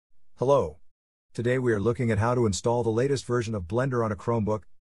Hello. Today we are looking at how to install the latest version of Blender on a Chromebook.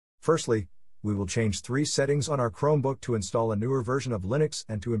 Firstly, we will change 3 settings on our Chromebook to install a newer version of Linux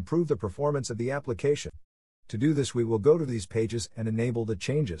and to improve the performance of the application. To do this, we will go to these pages and enable the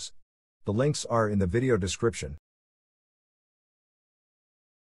changes. The links are in the video description.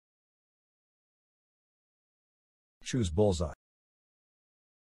 Choose Bullseye.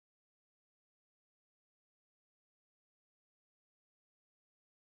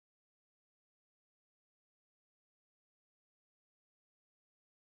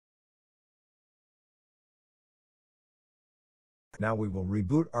 Now we will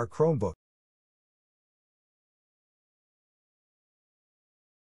reboot our Chromebook.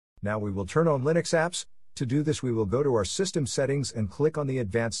 Now we will turn on Linux apps. To do this, we will go to our system settings and click on the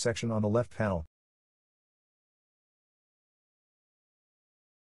advanced section on the left panel.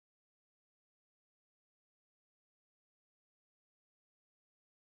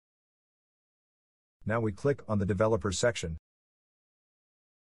 Now we click on the developer section.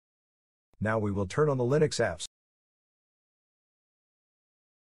 Now we will turn on the Linux apps.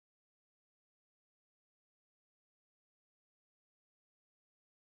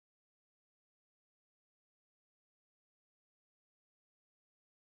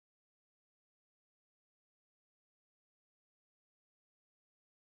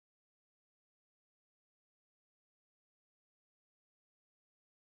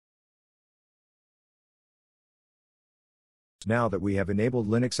 Now that we have enabled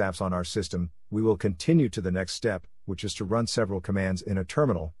Linux apps on our system, we will continue to the next step, which is to run several commands in a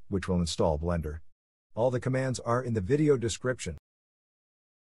terminal, which will install Blender. All the commands are in the video description.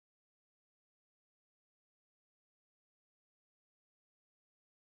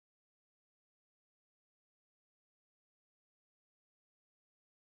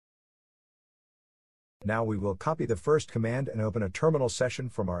 Now we will copy the first command and open a terminal session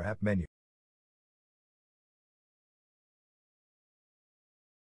from our app menu.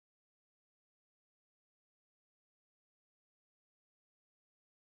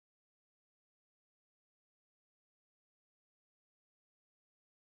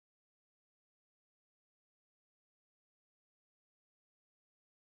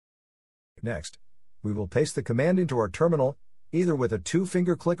 Next, we will paste the command into our terminal, either with a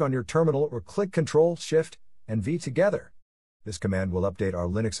 2-finger click on your terminal or click Ctrl, Shift, and V together. This command will update our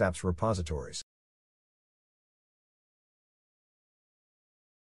Linux apps repositories.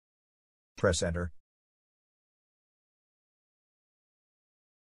 Press Enter.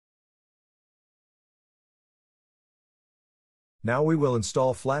 Now we will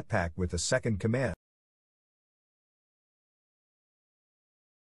install Flatpak with the second command.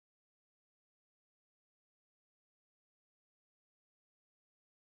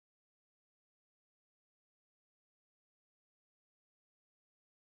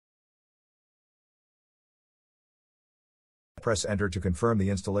 Press Enter to confirm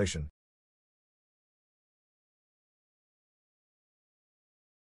the installation.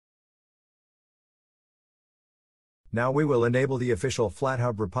 Now we will enable the official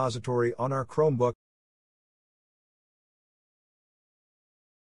FlatHub repository on our Chromebook.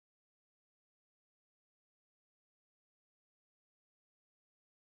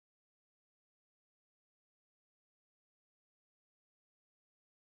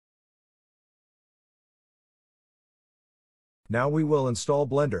 Now we will install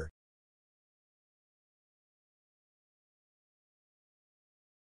Blender.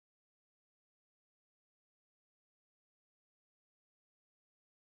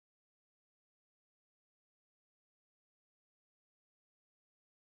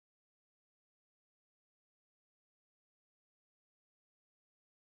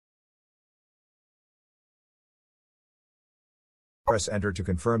 Press Enter to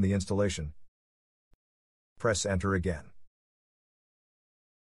confirm the installation. Press Enter again.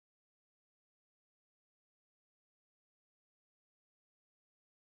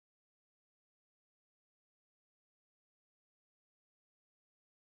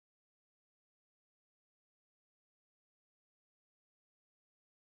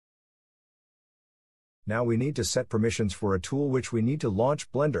 Now we need to set permissions for a tool which we need to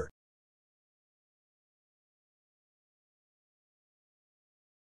launch Blender.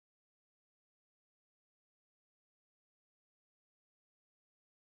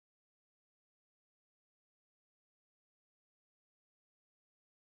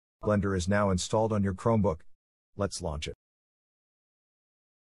 Blender is now installed on your Chromebook. Let's launch it.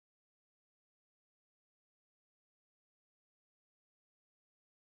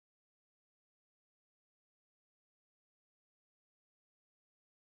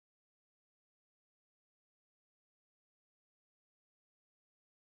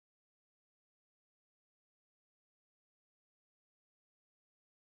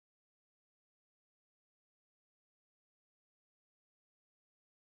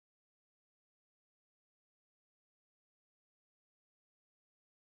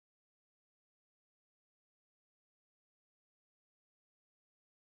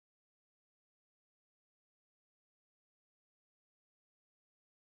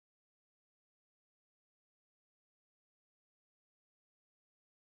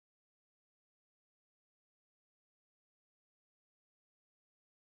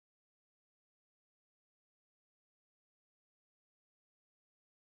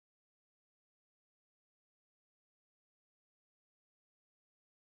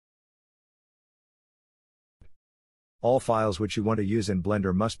 All files which you want to use in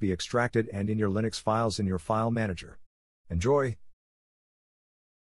Blender must be extracted and in your Linux files in your file manager. Enjoy!